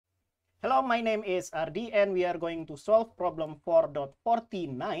Hello, my name is Ardi and we are going to solve problem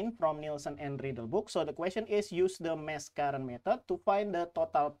 4.49 from Nilsson and Riedel book. So the question is, use the mass current method to find the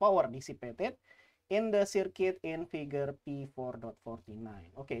total power dissipated in the circuit in figure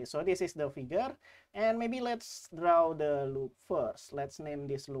P4.49. Okay, so this is the figure, and maybe let's draw the loop first. Let's name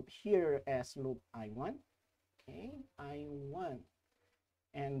this loop here as loop I1. Okay, I1.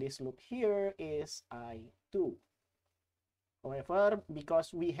 And this loop here is I2. However,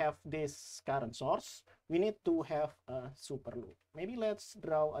 because we have this current source, we need to have a super loop. Maybe let's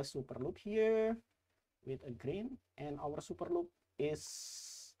draw a super loop here with a green, and our super loop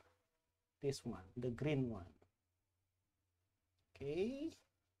is this one, the green one. Okay.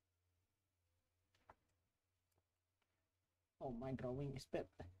 Oh, my drawing is bad.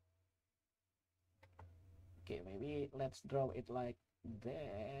 Okay, maybe let's draw it like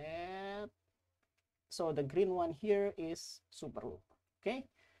that. So the green one here is super loop. Okay,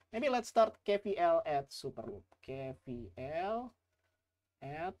 maybe let's start KVL at super loop. KVL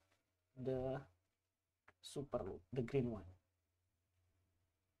at the super loop, the green one.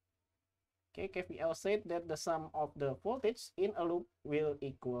 Okay, KVL said that the sum of the voltage in a loop will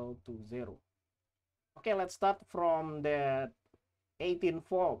equal to 0. Okay, let's start from that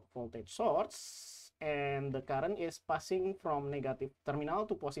 18-volt voltage source. And the current is passing from negative terminal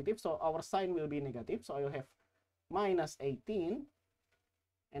to positive, so our sign will be negative. So I will have minus 18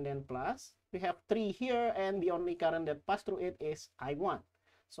 and then plus. We have 3 here, and the only current that pass through it is I1.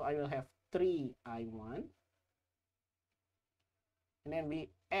 So I will have 3 I1. And then we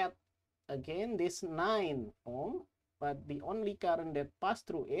add again this 9 ohm, but the only current that pass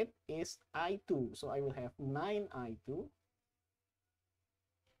through it is I2. So I will have 9 I2.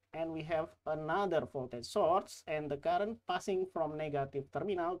 And we have another voltage source, and the current passing from negative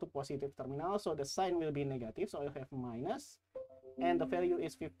terminal to positive terminal, so the sign will be negative, so I'll have minus, and the value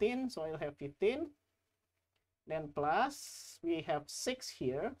is 15, so I'll have 15. Then plus, we have 6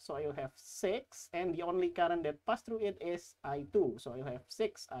 here, so I'll have 6, and the only current that pass through it is I2, so I'll have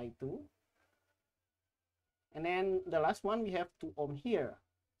 6 I2. And then the last one, we have 2 ohm here,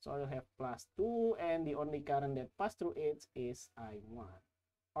 so I'll have plus 2, and the only current that pass through it is I1.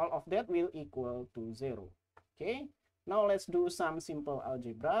 All of that will equal to 0. Okay, now let's do some simple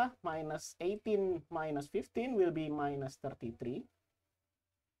algebra. Minus 18 minus 15 will be minus 33.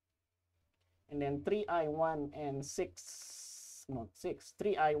 And then 3i1 and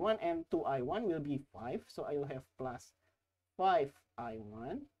 3i1 and 2i1 will be 5. So I will have plus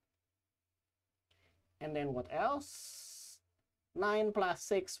 5i1. And then what else? 9 plus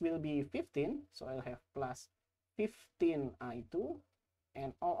 6 will be 15. So I'll have plus 15i2.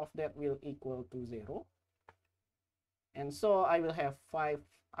 And all of that will equal to 0. And so I will have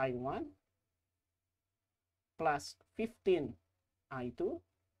 5i1 plus 15i2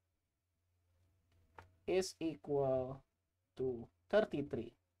 is equal to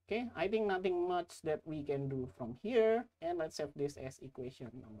 33. Okay, I think nothing much that we can do from here. And let's have this as equation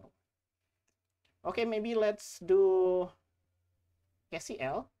number 1. Okay, maybe let's do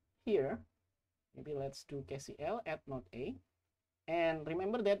KCL here. Maybe let's do KCL at node A. And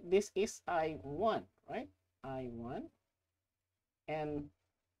remember that this is I1, right? I1. And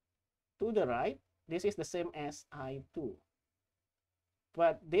to the right, this is the same as I2.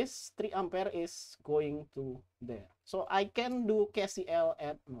 But this 3 ampere is going to there. So I can do KCL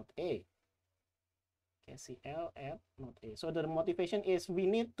at node A. KCL at node A. So the motivation is we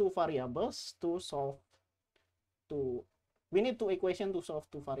need 2 variables to solve we need 2 equations to solve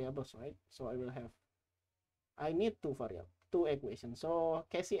 2 variables, right? So I need 2 equations. So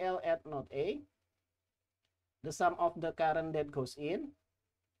KCL at node A, the sum of the current that goes in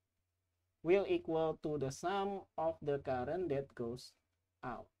will equal to the sum of the current that goes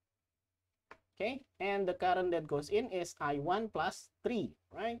out. Okay, and the current that goes in is I1 plus 3,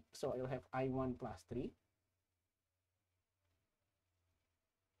 right? So I'll have I1 plus 3.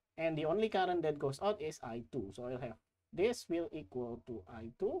 And the only current that goes out is I2. So I'll have this will equal to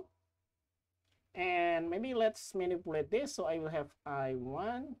I2. And maybe let's manipulate this. So I will have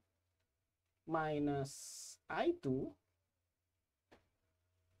I1 minus I2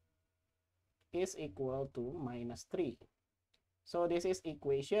 is equal to minus 3. So this is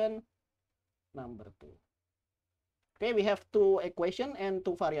equation number 2. Okay, we have 2 equations and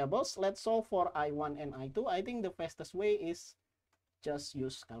 2 variables. Let's solve for I1 and I2. I think the fastest way is just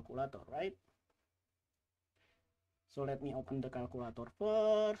use calculator, right? So let me open the calculator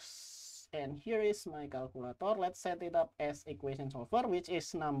first. And here is my calculator. Let's set it up as equation solver, which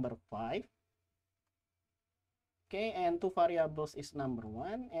is number 5. Okay, and 2 variables is number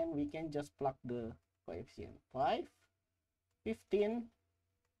 1. And we can just plug the coefficient 5, 15,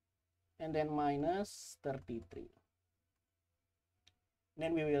 and then minus 33.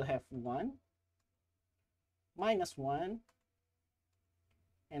 Then we will have 1, minus 1,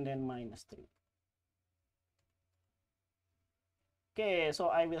 and then minus 3. Okay, so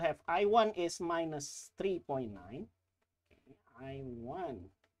I will have I1 is minus 3.9. Okay,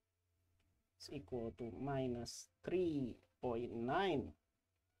 I1 is equal to minus 3.9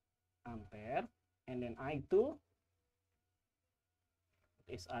 ampere. And then I2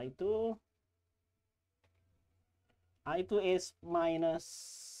 is I2. I2 is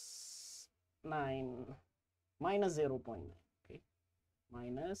minus 0.9. Okay,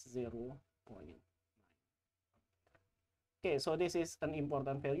 minus 0.9. Okay, so this is an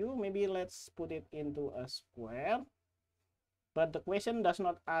important value. Maybe let's put it into a square. But the question does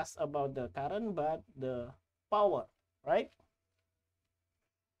not ask about the current, but the power, right?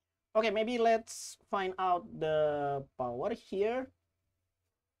 Okay, maybe let's find out the power here.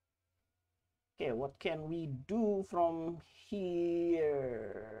 Okay, what can we do from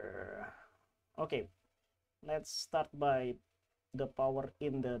here? Okay, let's start by the power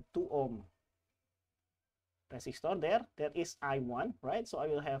in the 2 ohm resistor there. That is I1, right? So I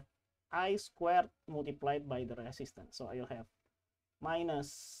will have I squared multiplied by the resistance. So I will have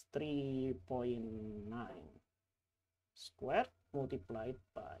minus 3.9 squared multiplied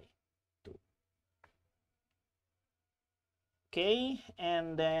by 2. Okay,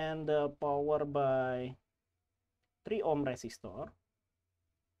 and then the power by 3 ohm resistor.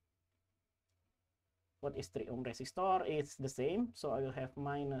 What is 3 ohm resistor? It's the same. So I will have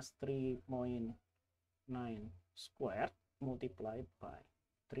minus 3.9 squared multiplied by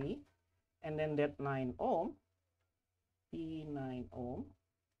 3. And then that 9 ohm, P9 ohm,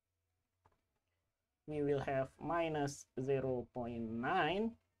 we will have minus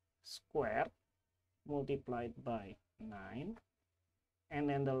 0.9 squared multiplied by 9. And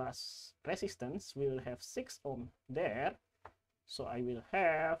then the last resistance, we will have 6 ohm there. So I will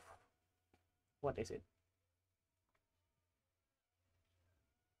have, what is it?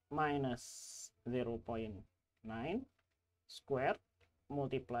 Minus 0.9 squared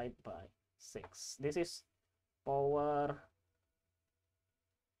multiplied by 6. This is power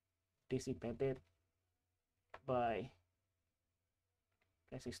dissipated by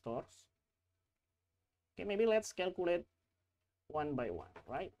resistors. Okay, maybe let's calculate one by one,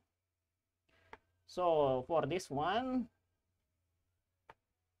 right? So for this one,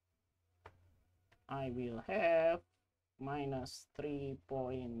 I will have minus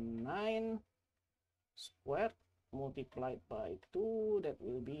 3.9 squared multiplied by 2. That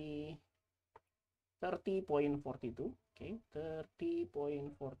will be 30.42. Okay,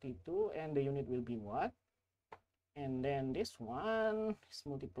 30.42, and the unit will be watt. And then this one is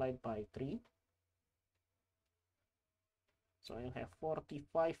multiplied by 3. So I'll have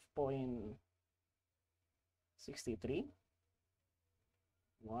 45.63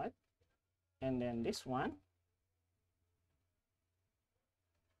 watt. And then this one,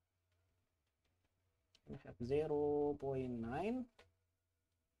 we have 0.9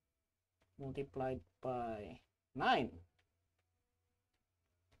 multiplied by 9.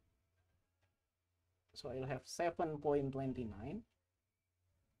 So I'll have 7.29.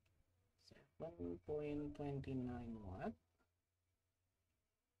 7.29 watt.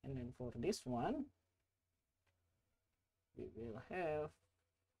 And then for this one, we will have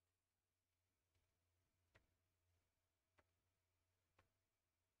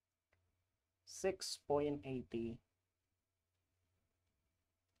 6.80,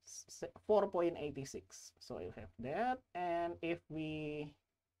 4.86. So you have that. And if we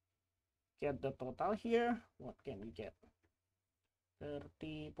get the total here, what can we get?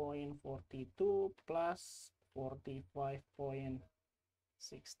 30.42 plus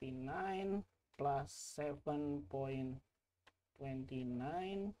 45.69 plus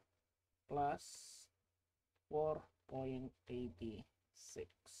 7.29 plus 4.86.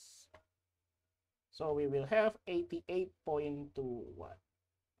 So we will have 88.2 watt.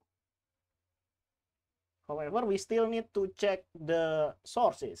 However, we still need to check the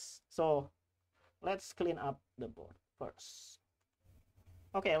sources. So let's clean up the board first.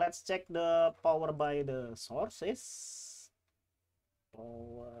 Okay, let's check the power by the sources.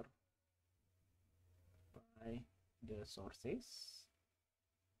 Power by the sources.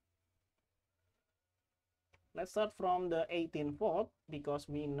 Let's start from the 18 volt because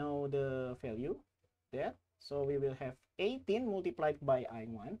we know the value there. So we will have 18 multiplied by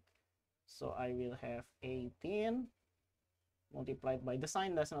I1. So I will have 18 multiplied by, the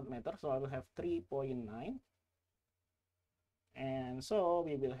sign does not matter, so I will have 3.9. And so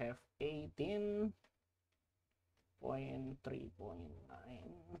we will have 18.3.9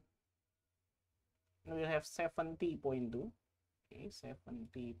 we have 70.2. Okay,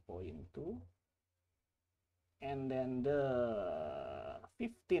 70.2. And then the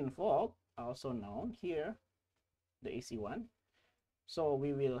 15 volt, also known here, the AC one. So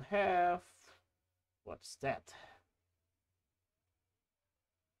we will have, what's that?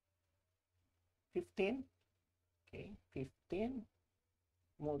 15. Okay, 15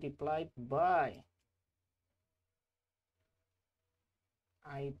 multiplied by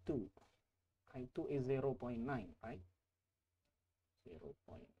I2. I2 is 0.9, right?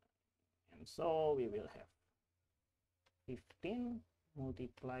 0.9. And so we will have 15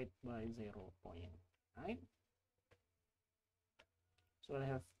 multiplied by 0.9. So I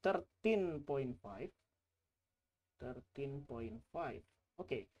have 13.5. 13.5.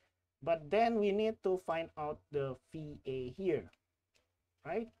 Okay, but then we need to find out the VA here,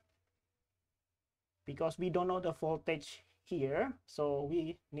 right? Because we don't know the voltage here, so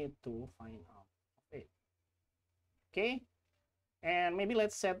we need to find out it. Okay, and maybe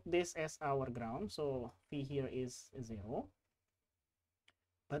let's set this as our ground. So V here is 0.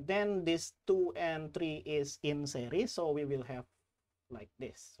 But then this 2 and 3 is in series, so we will have like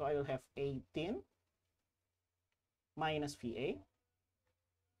this. So I will have 18 minus VA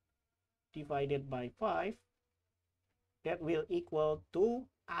divided by 5. That will equal to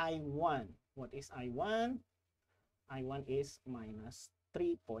I1. What is I1? I1 is minus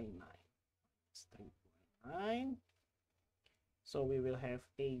 3.9. 3.9. So we will have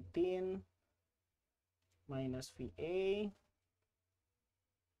 18 minus VA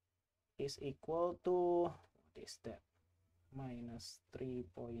is equal to, what is that? Minus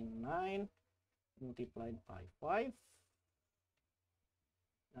 3.9 multiplied by 5.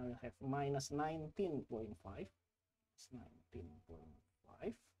 Now we have minus 19.5. It's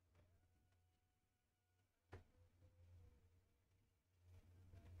 19.5.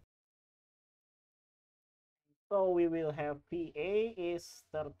 So we will have VA is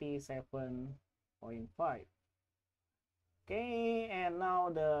 37.5. Okay, and now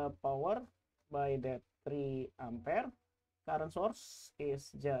the power by that 3 ampere current source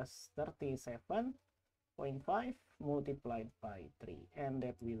is just 37.5 multiplied by 3, and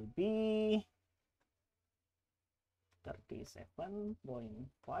that will be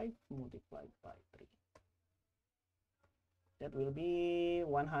 37.5 multiplied by 3. That will be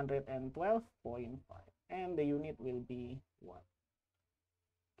 112.5, and the unit will be watt.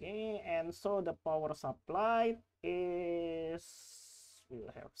 Okay, and so the power supplied is,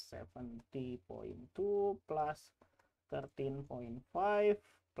 we'll have 70.2 plus 13.5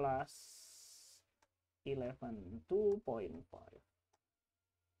 plus 11.2.5.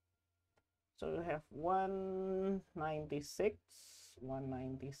 So you have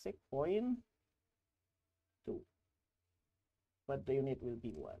 196.2. But the unit will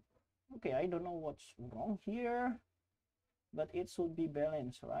be what? Okay, I don't know what's wrong here, but it should be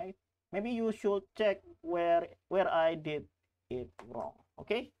balanced, right? Maybe you should check where I did it wrong.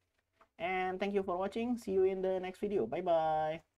 Okay, and thank you for watching. See you in the next video. Bye bye.